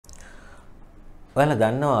ඔයාලා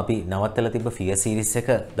දන්නවා අපි නවත්තලා තිබ්බ ෆියර් සීරීස් එක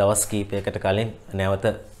දවස් කීපයකට කලින් නැවත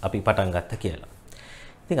අපි පටන් ගත්තා කියලා.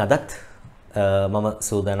 ඉතින් අදත් මම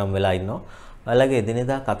සූදානම් වෙලා ඉන්නවා. ඔයාලගේ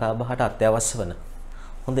එදිනෙදා කතා බහට අත්‍යවශ්‍ය වන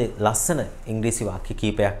හොඳ ලස්සන ඉංග්‍රීසි වාක්‍ය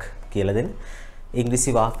කීපයක් කියලා දෙන්න.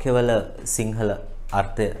 ඉංග්‍රීසි වාක්‍යවල සිංහල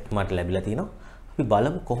අර්ථය මට ලැබිලා තිනවා. අපි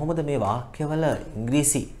බලමු කොහොමද මේ වාක්‍යවල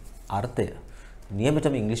ඉංග්‍රීසි අර්ථය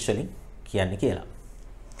නියමිතම ඉංග්‍රීසි වලින් කියන්නේ කියලා.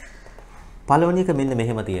 පළවෙනි එක මෙන්න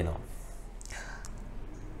මෙහෙම තියෙනවා.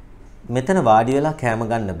 මෙතන වාඩි වෙලා කෑම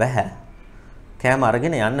ගන්න බෑ. කෑම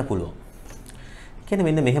අරගෙන යන්න පුළුවන්. කියන්නේ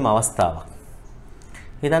මෙන්න මෙහෙම අවස්ථාවක්.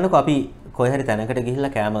 හිතන්නකෝ අපි කොහේ හරි තැනකට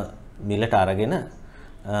ගිහිල්ලා කෑම මිලට අරගෙන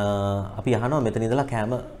අපි අහනවා මෙතන ඉඳලා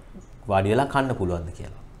කෑම වාඩි වෙලා කන්න පුළුවන්ද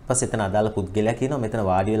කියලා. ඊපස්සේ එතන අදාළ පුද්ගලයා කියනවා මෙතන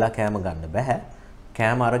වාඩි වෙලා කෑම ගන්න බෑ.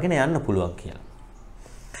 කෑම අරගෙන යන්න පුළුවන් කියලා.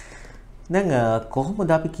 දැන්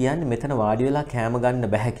කොහොමද අපි කියන්නේ මෙතන වාඩි වෙලා කෑම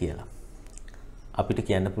ගන්න බෑ කියලා? අපිට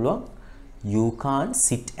කියන්න පුළුවන් you can't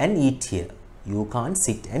sit and eat here. You can't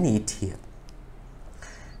sit and eat here.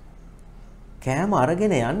 කෑම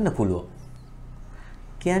අරගෙන යන්න පුළුවන්.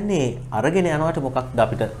 කියන්නේ අරගෙන යනවට මොකක්ද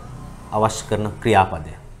අපිට අවශ්‍ය කරන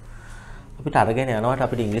ක්‍රියාපදය? අපිට අරගෙන යනවට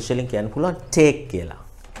අපිට ඉංග්‍රීසි වලින් කියන්න පුළුවන් take කියලා.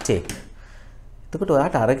 take. එතකොට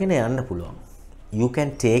ඔයාට අරගෙන යන්න පුළුවන්. You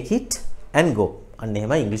can take it and go. අන්න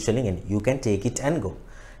එහෙමයි ඉංග්‍රීසි වලින් එන්නේ. You can take it and go.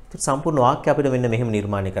 ඒත් සම්පූර්ණ වාක්‍ය අපිට මෙන්න මෙහෙම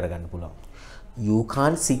නිර්මාණය කරගන්න පුළුවන්. You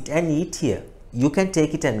can't sit and eat here. You can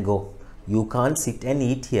take it and go. You can't sit and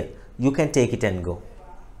eat here. You can take it and go.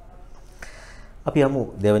 අපි යමු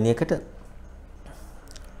දෙවෙනි එකට.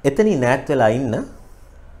 එතනින් නැත් වෙලා ඉන්න.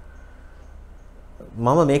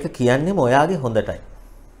 මම මේක කියන්නේම ඔයාගේ හොඳටයි.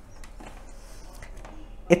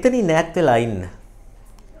 එතනින් නැත් වෙලා ඉන්න.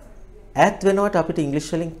 ඈත් වෙනවට අපිට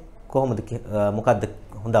ඉංග්‍රීසි වලින් කොහොමද මොකද්ද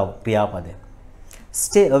හොඳ ක්‍රියාපදය?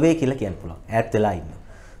 stay away කියලා කියන්න පුළුවන්. ඈත් වෙලා ඉන්න.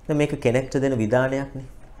 දැන් මේක කෙනෙක්ට දෙන විධානයක්නේ.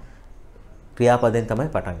 ක්‍රියාපදයෙන් තමයි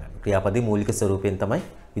පටන් ගන්න. ක්‍රියාපදේ මූලික ස්වරූපයෙන් තමයි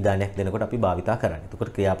විධානයක් දෙනකොට අපි භාවිතා කරන්නේ.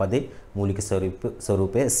 එතකොට ක්‍රියාපදේ මූලික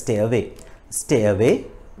ස්වරූපය stay away. stay away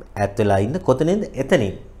ඈත් වෙලා ඉන්න කොතනින්ද?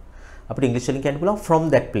 එතනින්. අපිට ඉංග්‍රීසි වලින් කියන්න පුළුවන් from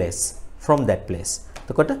that place. from that place.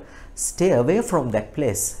 එතකොට stay away from that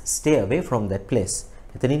place. stay away from that place.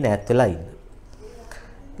 එතනින් ඈත් වෙලා ඉන්න.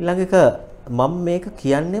 ඊළඟ එක මම මේක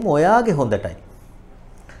කියන්නේම ඔයාගේ හොඳටයි.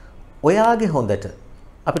 ඔයාගේ හොඳට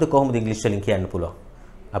අපිට කොහොමද ඉංග්‍රීසි වලින් කියන්න පුළුවන්?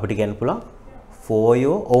 අපිට කියන්න පුළුවන් for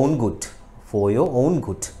your own good. for your own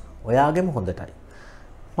good. ඔයාගේම හොඳටයි.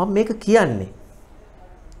 මම මේක කියන්නේ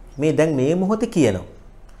මේ දැන් මේ මොහොතේ කියනවා.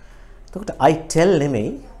 එතකොට I tell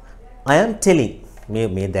නෙමෙයි I am telling.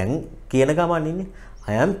 මේ දැන් කියන ගමන් ඉන්නේ.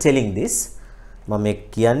 I am telling this. මම මේක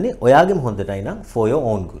කියන්නේ ඔයාගේම හොඳටයි නම් for your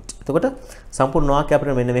own good. එතකොට සම්පූර්ණ වාක්‍යය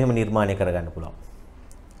අපිට මෙන්න මෙහෙම නිර්මාණය කරගන්න පුළුවන්.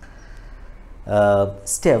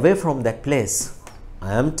 Stay away from that place.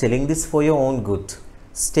 I am telling this for your own good.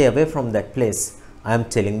 Stay away from that place. I am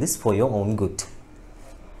telling this for your own good.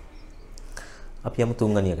 අපි යමු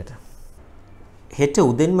තුන්වෙනි එකට. හෙට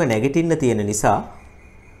උදෙන්ම නැගිටින්න තියෙන නිසා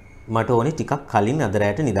මට ඕනේ ටිකක් කලින් අද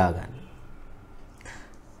රැයට නිදා ගන්න.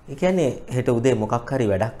 ඒ කියන්නේ හෙට උදේ මොකක් හරි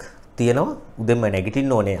වැඩක් තියෙනවා උදෙන්ම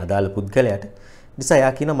නැගිටින්න ඕනේ අදාළ පුද්ගලයාට. නිසා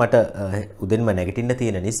එයා කියනවා මට උදෙන්ම නැගිටින්න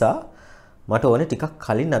තියෙන නිසා මට ඕනේ ටිකක්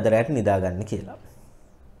කලින් අද රැයට නිදා ගන්න කියලා.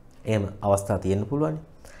 එහෙම අවස්ථා තියෙන්න පුළුවන්.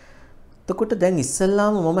 එතකොට දැන්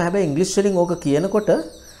ඉස්සල්ලාම මම හැබැයි ඉංග්‍රීසි වලින් ඕක කියනකොට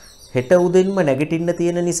හෙට උදෙන්ම නැගිටින්න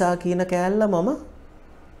තියෙන නිසා කියන කෑල්ල මම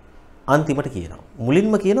අන්තිමට කියනවා.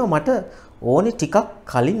 මුලින්ම කියනවා මට ඕනේ ටිකක්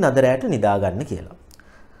කලින් අද රැයට නිදා ගන්න කියලා.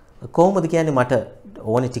 කොහොමද කියන්නේ මට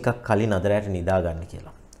ඕනේ ටිකක් කලින් අද රැයට නිදා ගන්න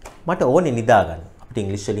කියලා? මට ඕනේ නිදා ගන්න. අපිට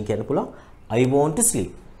ඉංග්‍රීසි වලින් කියන්න පුළුවන් I want to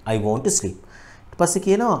sleep. I want to sleep. ඊට පස්සේ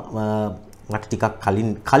කියනවා මට ටිකක්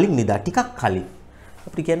කලින් නිදා ටිකක් කලින්.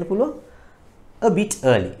 අපිට කියන්න පුළුවන් a bit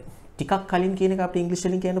early. ටිකක් කලින් කියන එක අපිට ඉංග්‍රීසි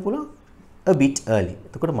වලින් කියන්න පුළුවන් a bit early.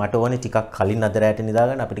 එතකොට මට ඕනේ ටිකක් කලින් අද රැයට නිදා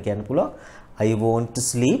ගන්න අපිට කියන්න පුළුවන් I want to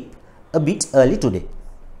sleep a bit early today.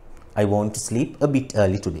 I want to sleep a bit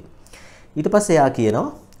early today. ඊට පස්සේ එයා කියනවා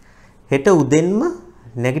හෙට උදෙන්ම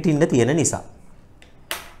නැගිටින්න තියෙන නිසා.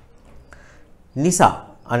 නිසා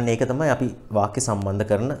අන්න ඒක තමයි අපි වාක්‍ය සම්බන්ධ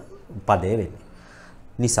කරන පදය වෙන්නේ.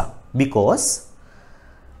 නිසා because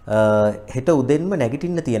හෙට උදෙන්ම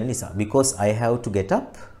නැගිටින්න තියෙන නිසා. because I have to get up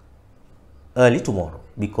early tomorrow.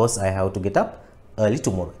 because I have to get up early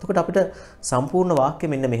tomorrow. එතකොට අපිට සම්පූර්ණ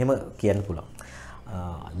වාක්‍ය මෙන්න මෙහෙම කියන්න පුළුවන්.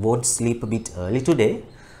 I won't sleep a bit early today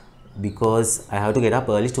because I have to get up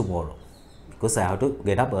early tomorrow. because I have to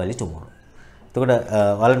get up early tomorrow. එතකොට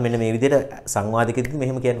ඔයාලට මෙන්න මේ විදිහට සංවාදිකෙදී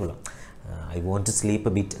මෙහෙම කියන්න පුළුවන්. I want to sleep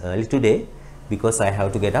a bit early today because I have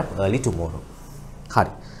to get up early tomorrow.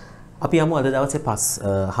 හරි. අපි යමු අද දවසේ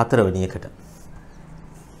හතරවෙනි එකට.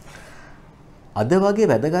 අද වගේ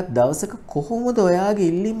වැදගත් දවසක කොහොමද ඔයාගේ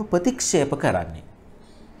ඉල්ලීම ප්‍රතික්ෂේප කරන්නේ?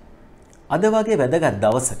 අද වගේ වැදගත්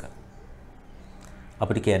දවසක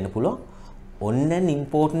අපිට කියන්න පුළුවන් on an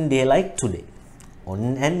important day like today. On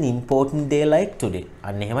an important day like today.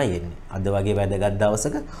 අන්න එහෙමයි එන්නේ. අද වගේ වැදගත්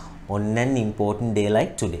දවසක on an important day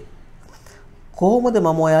like today. කොහොමද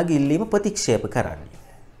මම ඔයාගේ ඉල්ලීම ප්‍රතික්ෂේප කරන්නේ?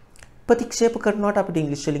 ප්‍රතික්ෂේප කරනවට අපිට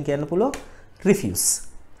ඉංග්‍රීසි වලින් කියන්න පුළුවන් refuse.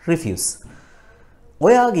 Refuse.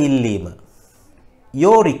 ඔයාගේ ඉල්ලීම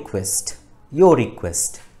your request. Your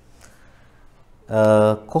request.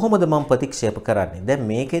 කොහොමද මම ප්‍රතික්ෂේප කරන්නේ? දැන්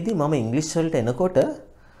මේකෙදි මම ඉංග්‍රීසි වලට එනකොට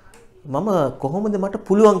මම කොහොමද මට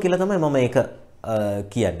පුළුවන් කියලා තමයි මම ඒක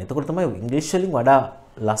කියන්නේ. එතකොට තමයි ඉංග්‍රීසි වලින් වඩා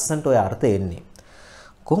ලස්සනට ඔය අර්ථය එන්නේ.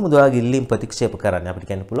 කොහොමද ඔයාගේ ඉල්ලීම් ප්‍රතික්ෂේප කරන්නේ? අපිට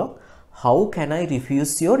කියන්න පුළුවන් how can I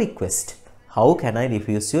refuse your request? How can I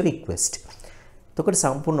refuse your request? එතකොට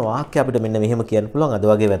සම්පූර්ණ වාක්‍යය අපිට මෙන්න මෙහෙම කියන්න පුළුවන්. අද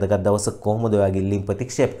වගේ වැදගත් දවසක කොහොමද ඔයාගේ ඉල්ලීම්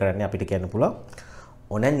ප්‍රතික්ෂේප කරන්නේ? අපිට කියන්න පුළුවන්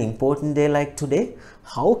on an important day like today,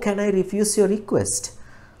 how can I refuse your request?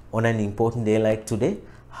 On an important day like today,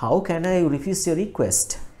 how can I refuse your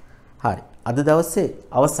request? හරි. අද දවසේ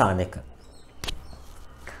අවසාන එක.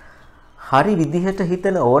 හරි විදිහට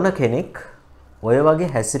හිතන ඕන කෙනෙක් ඔය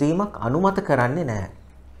වගේ හැසිරීමක් අනුමත කරන්නේ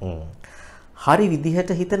නැහැ. හරි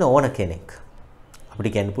විදිහට හිතන ඕන කෙනෙක්.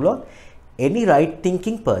 අපිට කියන්න පුළුවන් any right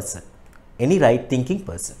thinking person. Any right thinking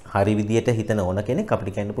person. හරි විදිහට හිතන ඕන කෙනෙක්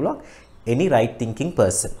අපිට කියන්න පුළුවන් any right thinking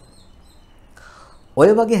person. ඔය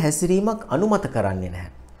වගේ හැසිරීමක් අනුමත කරන්නේ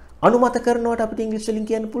නැහැ. අනුමත කරනවට අපිට ඉංග්‍රීසි වලින්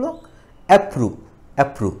කියන්න පුළුවන් approve.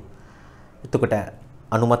 Approve. එතකොට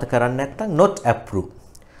අනුමත කරන්නේ නැත්නම් not approve.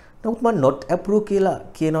 නමුත් මම not approve කියලා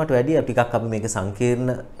කියනවට වැඩිය ටිකක් අපි මේක සංකීර්ණ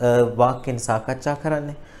වාක්‍යෙන් සාකච්ඡා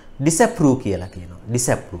කරන්නේ disapprove කියලා කියනවා.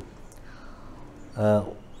 disapprove.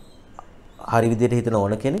 හරි විදිහට හිතන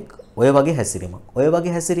ඕන කෙනෙක් ඔය වගේ හැසිරීමක්. ඔය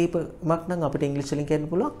වගේ හැසිරීමක් නම් අපිට ඉංග්‍රීසි වලින් කියන්න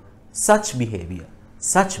පුළුවන් such behavior.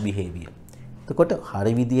 Such behavior. එතකොට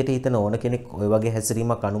හරි විදිහට හිතන ඕන කෙනෙක් ඔය වගේ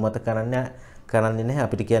හැසිරීමක් අනුමත කරන්නේ නැහැ.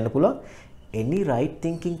 අපිට කියන්න පුළුවන් any right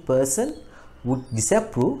thinking person would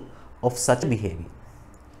disapprove of such behavior.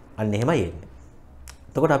 අන්න එහෙමයි එන්නේ.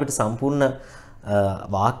 එතකොට අපිට සම්පූර්ණ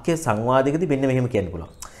වාක්‍ය සංවාදයකදී මෙන්න මෙහෙම කියන්න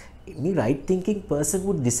පුළුවන්. Any right thinking person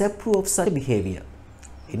would disapprove of such behavior.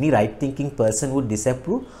 Any right thinking person would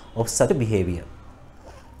disapprove of such behavior.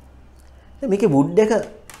 දැන් මේකේ would එක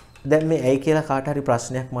දැන් මේ ඇයි කියලා කාට හරි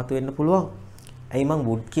ප්‍රශ්නයක් මතුවෙන්න පුළුවන්. ඇයි මං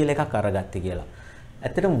would කියලා එකක් අරගත්තේ කියලා.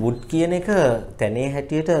 ඇත්තටම would කියන එක තැනේ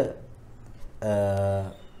හැටියට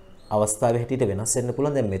අවස්ථාවේ හැටියට වෙනස් වෙන්න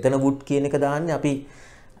පුළුවන්. දැන් මෙතන would කියන එක දාන්නේ අපි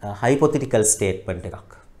hypothetical statement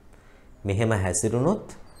එකක්. මෙහෙම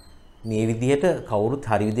හැසිරුණොත් මේ විදිහට කවුරුත්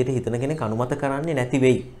හරි විදිහට හිතන කෙනෙක් අනුමත කරන්නේ නැති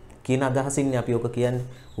වෙයි කියන අදහසින් අපි ඔක කියන්නේ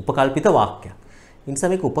උපකල්පිත වාක්‍යයක්. ඒ නිසා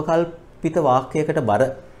මේක උපකල්පිත වාක්‍යයකට බර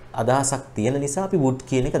අදහසක් තියෙන නිසා අපි would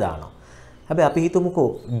කියන එක දානවා. හැබැයි අපි හිතමුකෝ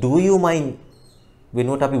do you mind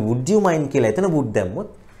වෙනුවට අපි would you mind කියලා එතන would දැම්මොත්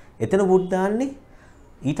එතන would දාන්නේ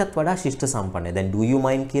ඊටත් වඩා ශිෂ්ට සම්පන්නයි. දැන් do you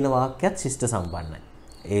mind කියන වාක්‍යයත් ශිෂ්ට සම්පන්නයි.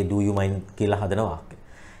 ඒ do you mind කියලා හදන වාක්‍යය.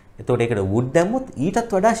 එතකොට ඒකට would දැම්මොත්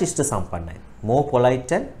ඊටත් වඩා ශිෂ්ට සම්පන්නයි. more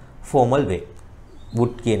polite and formal way.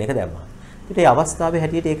 would කියන එක දැම්මා. ඊට ඒ අවස්ථාවේ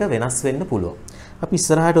හැටියට ඒක වෙනස් වෙන්න පුළුවන්. අපි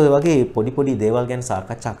ඉස්සරහට ඔය වගේ පොඩි පොඩි දේවල් ගැන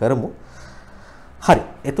සාකච්ඡා කරමු. හරි.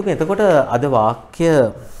 එතකොට අද වාක්‍ය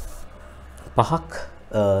පහක්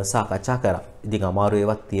සාකච්ඡා කරා. ඉතින් අමාරු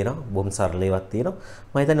ඒවාක් තියෙනවා, බොහොම සරල ඒවාක් තියෙනවා.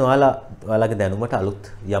 මම හිතන්නේ ඔයාලගේ දැනුමට අලුත්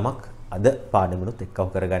යමක් අද පාඩමෙනුත් එක්කව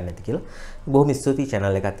කරගන්න ඇති කියලා. බොහොම ස්තුතියි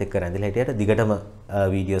channel එකත් එක්ක රැඳිලා හිටියට. දිගටම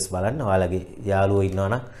වීඩියෝස් බලන්න. ඔයාලගේ යාළුවෝ ඉන්නවා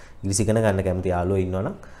නම්, ඉංග්‍රීසි ඉගෙන ගන්න කැමති යාළුවෝ ඉන්නවා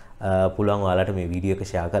නම් පුළුවන් ඔයාලට මේ වීඩියෝ එක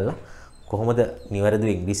share කරලා කොහොමද නිවැරදිව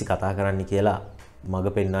ඉංග්‍රීසි කතා කරන්න කියලා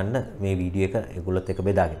මඟ පෙන්වන්න මේ වීඩියෝ එක ඒගොල්ලොත් එක්ක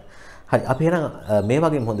බෙදාගෙන. හරි අපි එහෙනම් මේ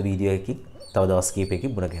වගේම හොඳ වීඩියෝ එකකින් තව දවස්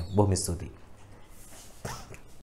කිහිපයකින් මුණ ගැහෙමු. බොහොම ස්තුතියි.